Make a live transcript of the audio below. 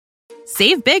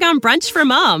Save big on brunch for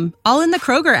mom, all in the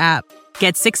Kroger app.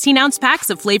 Get 16-ounce packs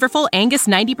of flavorful Angus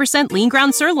 90% lean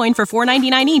ground sirloin for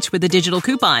 $4.99 each with a digital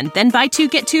coupon. Then buy 2,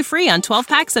 get 2 free on 12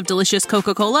 packs of delicious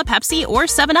Coca-Cola, Pepsi, or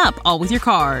 7-Up, all with your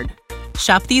card.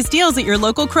 Shop these deals at your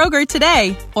local Kroger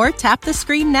today, or tap the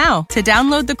screen now to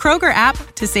download the Kroger app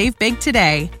to save big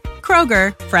today.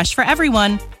 Kroger, fresh for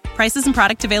everyone. Prices and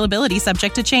product availability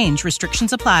subject to change.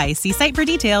 Restrictions apply. See site for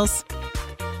details.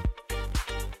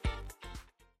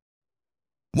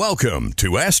 Welcome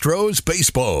to Astros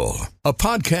Baseball, a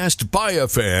podcast by a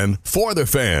fan for the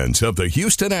fans of the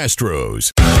Houston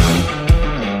Astros.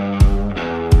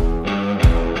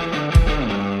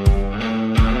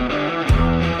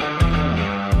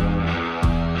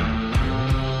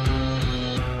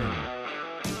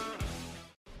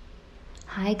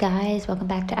 Hi guys, welcome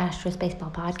back to Astros Baseball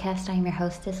Podcast. I'm your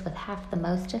hostess with half the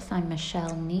mostest. I'm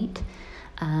Michelle Neat.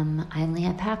 I only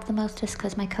have half the mostest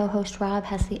because my co-host Rob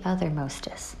has the other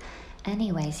mostest.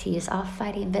 Anyways, he is off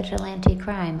fighting vigilante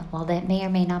crime. While that may or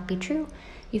may not be true,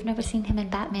 you've never seen him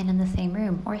and Batman in the same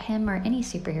room, or him or any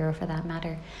superhero for that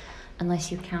matter,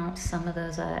 unless you count some of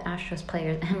those Astros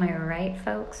players. Am I right,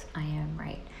 folks? I am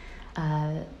right.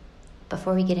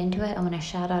 Before we get into it, I want to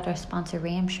shout out our sponsor,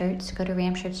 Ram Shirts. Go to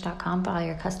ramshirts.com for all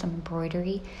your custom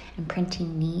embroidery and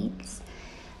printing needs.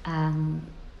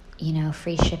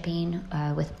 Free shipping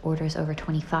with orders over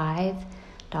 $25.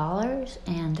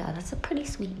 And that's a pretty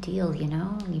sweet deal, you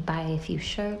know. When you buy a few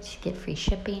shirts, you get free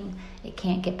shipping. It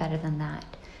can't get better than that.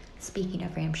 Speaking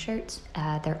of Ram Shirts,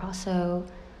 they're also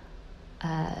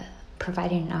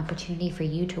providing an opportunity for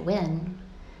you to win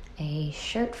a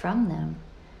shirt from them.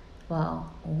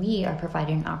 Well, we are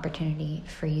providing an opportunity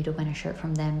for you to win a shirt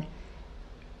from them.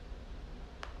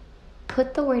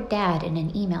 Put the word dad in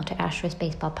an email to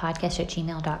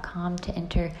astrosbaseballpodcast@gmail.com to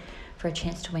enter for a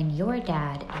chance to win your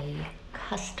dad a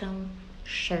custom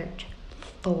shirt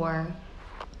for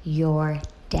your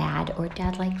dad or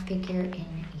dad-like figure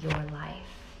in your life.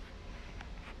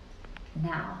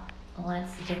 Now,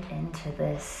 let's get into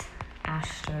this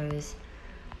Astros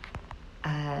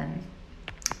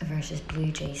versus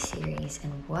Blue Jays series,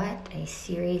 and what a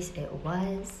series it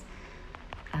was.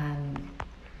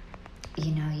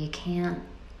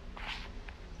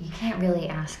 You can't really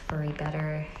ask for a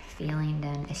better feeling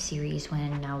than a series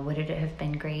win. Now, would it have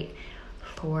been great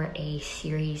for a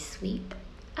series sweep?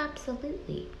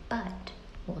 Absolutely, but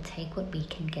we'll take what we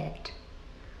can get.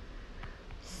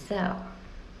 So,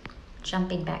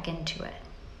 jumping back into it.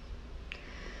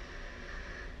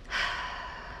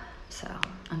 So,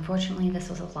 unfortunately, this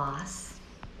was a loss.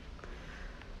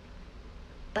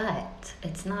 But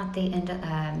it's not the end of...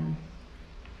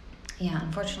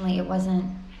 unfortunately, it wasn't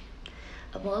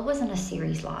a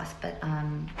series loss, but,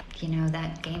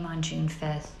 that game on June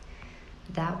 5th,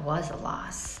 that was a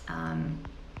loss.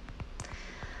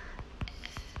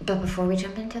 But before we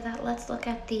jump into that, let's look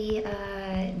at the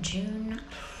June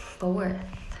 4th.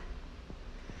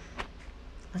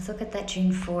 Let's look at that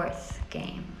June 4th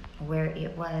game, where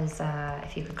it was,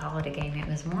 if you could call it a game, it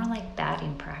was more like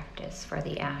batting practice for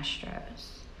the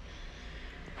Astros.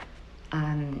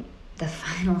 The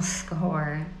final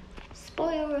score,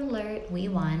 spoiler alert, we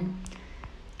won.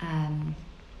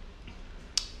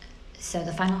 So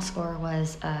the final score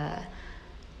was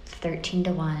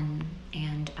 13-1,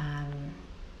 and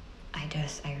I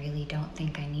really don't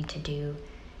think I need to do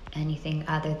anything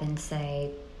other than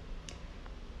say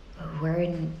we're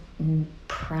in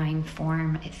prime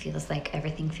form. It feels like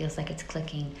everything feels like it's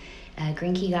clicking.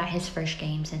 Greinke got his first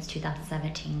game since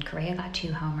 2017. Correa got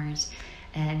 2 homers.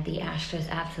 And the Astros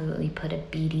absolutely put a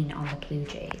beating on the Blue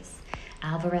Jays.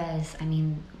 Alvarez,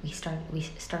 we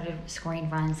started scoring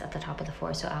runs at the top of the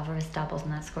 4th, so Alvarez doubles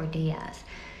and that scored Diaz.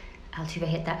 Altuve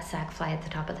hit that sac fly at the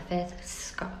top of the 5th.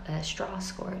 Straw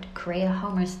scored. Correa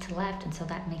homers to left, and so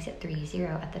that makes it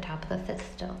 3-0 at the top of the 5th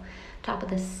still. Top of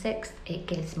the 6th, it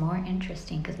gets more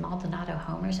interesting because Maldonado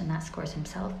homers and that scores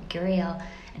himself, Gurriel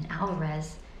and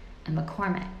Alvarez and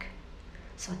McCormick.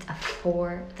 So it's a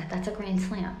 4, that's a grand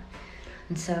slam.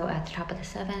 And so at the top of the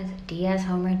 7th, Diaz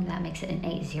homered, and that makes it an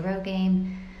 8-0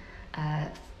 game.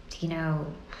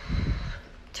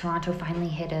 Toronto finally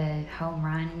hit a home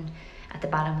run at the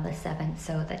bottom of the 7th,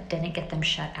 so that didn't get them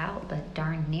shut out, but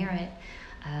darn near it.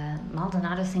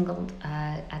 Maldonado singled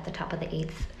at the top of the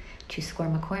 8th to score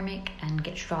McCormick and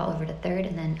get Straw over to 3rd,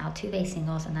 and then Altuve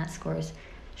singles, and that scores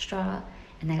Straw,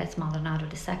 and that gets Maldonado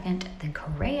to 2nd. Then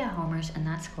Correa homers, and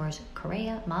that scores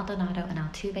Correa, Maldonado, and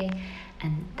Altuve,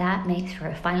 and that makes for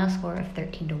a final score of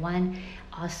 13-1.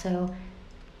 Also,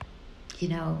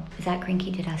 Zach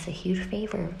Greinke did us a huge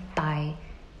favor by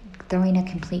throwing a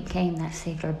complete game that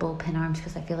saved our bullpen arms,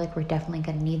 because I feel like we're definitely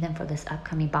going to need them for this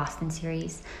upcoming Boston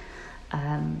series.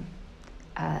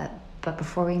 But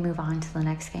before we move on to the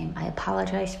next game, I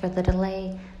apologize for the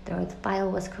delay. The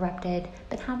file was corrupted,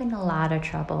 been having a lot of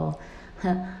trouble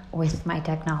with my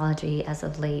technology as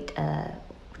of late,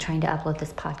 trying to upload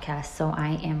this podcast. So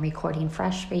I am recording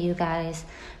fresh for you guys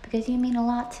because you mean a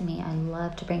lot to me. I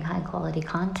love to bring high quality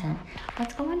content.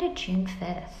 Let's go on to June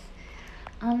 5th.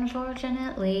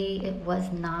 Unfortunately, it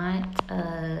was not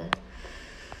a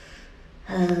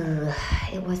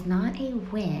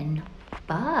win,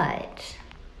 but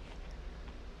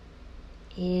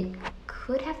it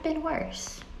could have been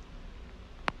worse.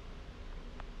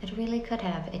 It really could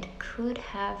have. It could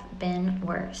have been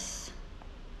worse.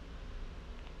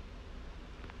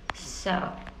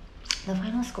 So, the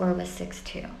final score was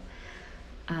 6-2.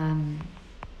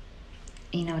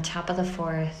 Top of the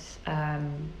fourth,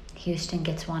 Houston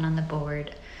gets one on the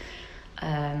board.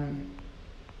 Then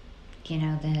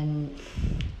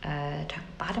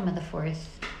bottom of the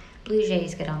fourth, Blue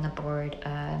Jays get on the board.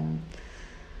 And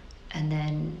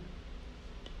then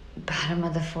bottom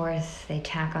of the fourth, they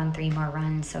tack on 3 more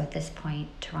runs. So at this point,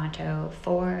 Toronto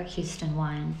 4, Houston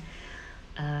 1.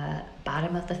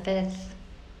 Bottom of the fifth,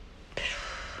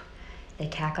 they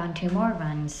tack on 2 more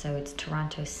runs. So it's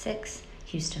Toronto 6,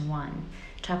 Houston 1.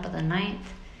 Top of the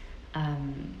ninth,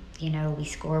 we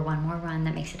score 1 more run.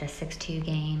 That makes it a 6-2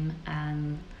 game.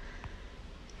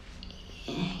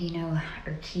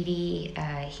 Urquidy,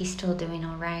 he's still doing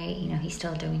all right. He's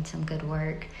still doing some good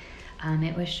work.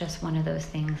 It was just one of those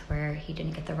things where he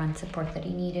didn't get the run support that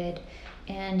he needed.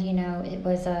 And, it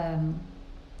was,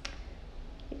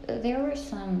 there were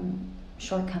some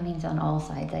shortcomings on all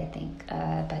sides, I think.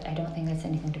 But I don't think that's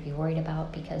anything to be worried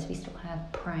about because we still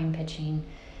have prime pitching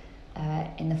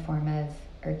in the form of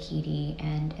Urquidy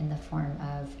and in the form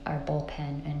of our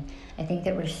bullpen. And I think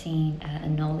that we're seeing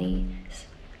Anoli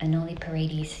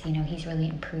Paredes, he's really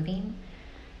improving.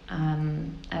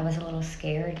 I was a little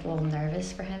scared, a little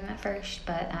nervous for him at first,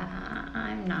 but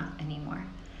I'm not anymore.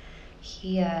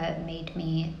 He made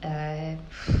me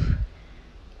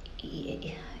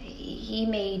he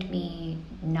made me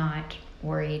not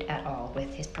worried at all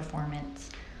with his performance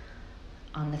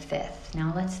on the 5th.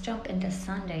 Now let's jump into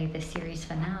Sunday, the series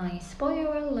finale.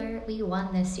 Spoiler alert, we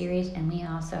won this series and we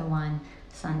also won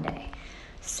Sunday.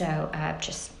 So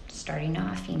just starting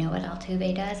off, you know what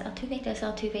Altuve does? Altuve does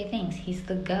Altuve things. He's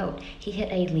the GOAT. He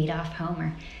hit a leadoff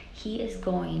homer. He is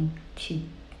going to,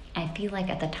 I feel like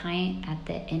at the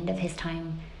end of his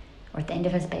time, or at the end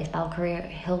of his baseball career,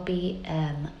 he'll be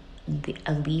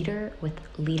a leader with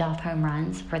leadoff home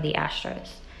runs for the Astros.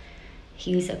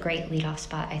 He's a great leadoff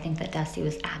spot. I think that Dusty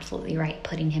was absolutely right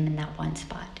putting him in that one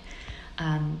spot.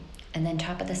 And then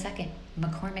top of the second,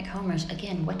 McCormick homers.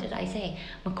 Again, what did I say?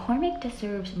 McCormick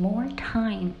deserves more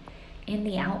time in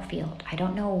the outfield. I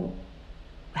don't know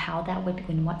how that would,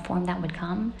 in what form that would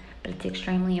come, but it's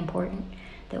extremely important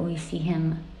that we see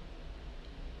him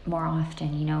more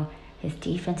often. His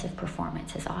defensive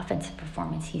performance, his offensive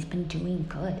performance, he's been doing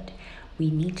good.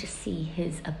 We need to see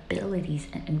his abilities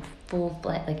and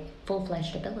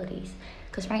full-fledged abilities,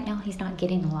 because right now he's not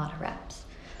getting a lot of reps.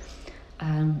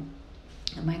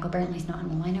 Michael Brantley's not in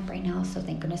the lineup right now, so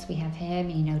thank goodness we have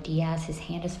him. Diaz, his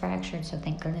hand is fractured, so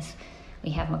thank goodness we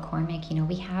have McCormick.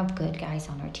 We have good guys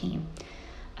on our team.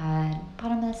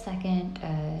 Bottom of the second,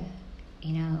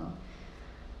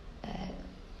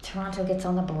 Toronto gets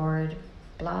on the board,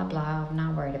 blah, blah, I'm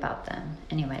not worried about them.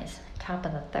 Anyways, top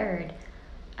of the third,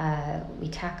 we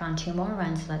tack on 2 more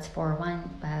runs, so that's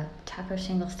 4-1. Tucker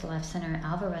singles to left center,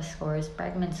 Alvarez scores,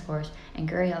 Bregman scores, and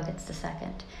Gurriel gets the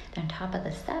second. Then top of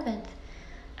the seventh,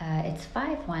 it's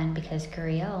 5-1 because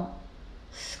Gurriel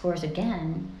scores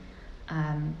again.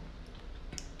 And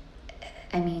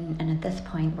at this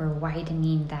point, we're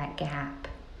widening that gap,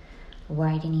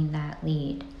 widening that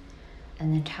lead.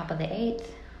 And then top of the 8th,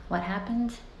 what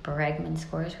happens? Bregman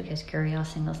scores because Gurriel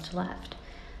singles to left.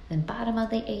 Then bottom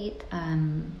of the 8th,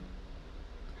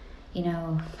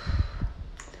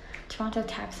 Toronto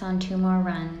tacks on 2 more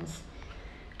runs.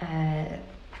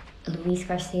 Luis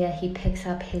Garcia, he picks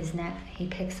up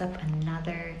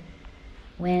another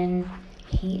win.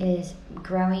 He is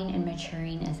growing and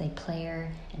maturing as a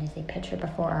player and as a pitcher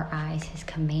before our eyes. His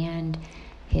command,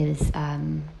 he's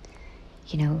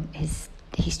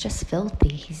just filthy.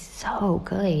 He's so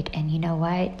good. And you know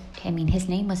what? His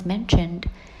name was mentioned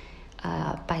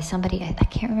by somebody. I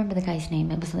can't remember the guy's name.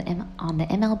 It was on the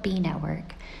MLB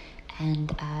network.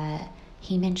 And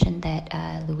he mentioned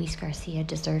that Luis Garcia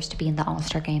deserves to be in the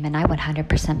All-Star game, and I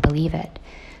 100% believe it.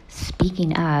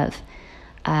 Speaking of,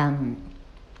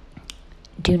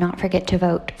 do not forget to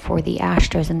vote for the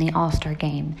Astros in the All-Star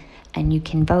game. And you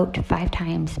can vote 5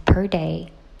 times per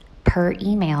day, per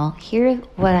email. Hear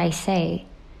what I say,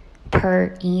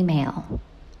 per email.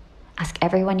 Ask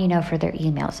everyone you know for their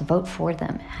emails. Vote for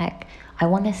them. Heck, I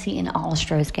want to see an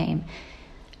Astros game.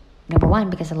 Number 1,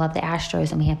 because I love the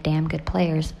Astros and we have damn good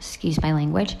players. Excuse my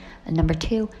language. And number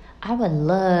 2, I would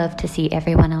love to see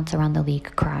everyone else around the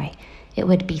league cry. It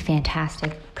would be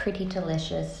fantastic. Pretty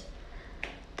delicious.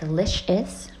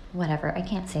 Delicious? Whatever. I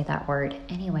can't say that word.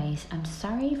 Anyways, I'm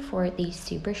sorry for the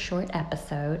super short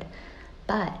episode,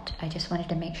 but I just wanted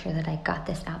to make sure that I got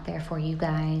this out there for you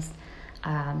guys.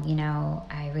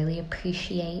 I really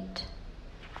appreciate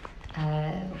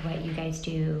what you guys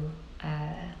do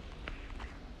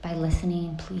by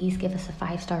listening. Please give us a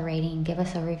 5-star rating. Give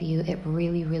us a review. It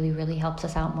really, really, really helps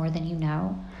us out more than you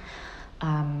know.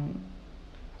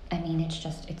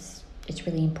 It's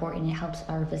really important. It helps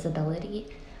our visibility.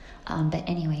 But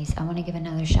anyways, I want to give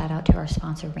another shout out to our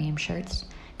sponsor, Ram Shirts.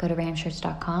 Go to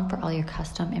ramshirts.com for all your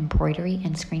custom embroidery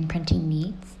and screen printing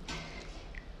needs.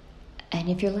 And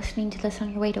if you're listening to this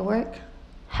on your way to work,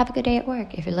 have a good day at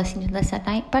work. If you're listening to this at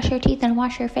night, brush your teeth and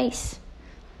wash your face.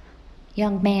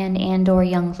 Young man and or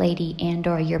young lady and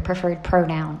or your preferred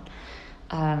pronoun.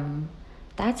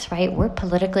 That's right, we're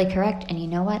politically correct. And you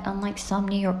know what? Unlike some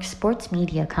New York sports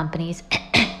media companies,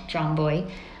 John Boy,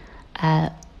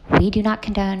 we do not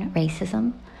condone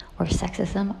racism or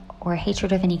sexism or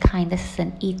hatred of any kind. This is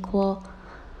an equal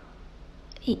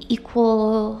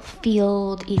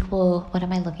field, what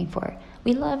am I looking for?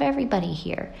 We love everybody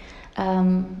here.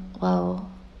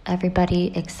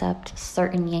 Everybody except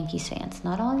certain Yankees fans.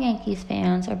 Not all Yankees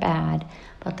fans are bad,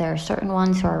 but there are certain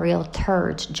ones who are real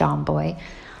turds, John Boy.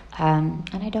 And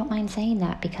I don't mind saying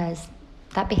that because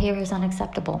that behavior is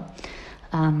unacceptable.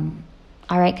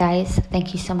 All right, guys,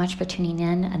 thank you so much for tuning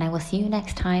in, and I will see you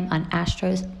next time on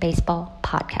Astros Baseball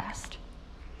Podcast.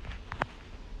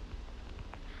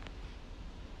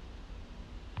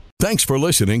 Thanks for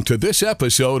listening to this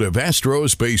episode of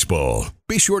Astros Baseball.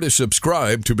 Be sure to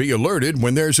subscribe to be alerted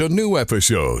when there's a new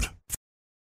episode.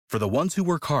 For the ones who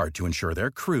work hard to ensure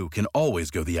their crew can always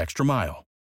go the extra mile,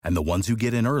 and the ones who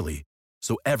get in early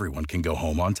so everyone can go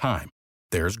home on time,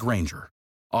 there's Grainger,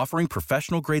 offering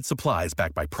professional-grade supplies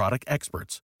backed by product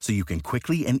experts so you can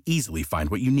quickly and easily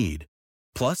find what you need.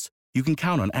 Plus, you can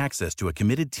count on access to a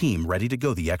committed team ready to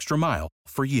go the extra mile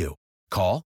for you.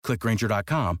 Call, click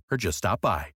Grainger.com, or just stop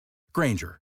by.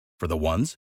 Grainger, for the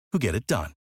ones who get it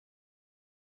done.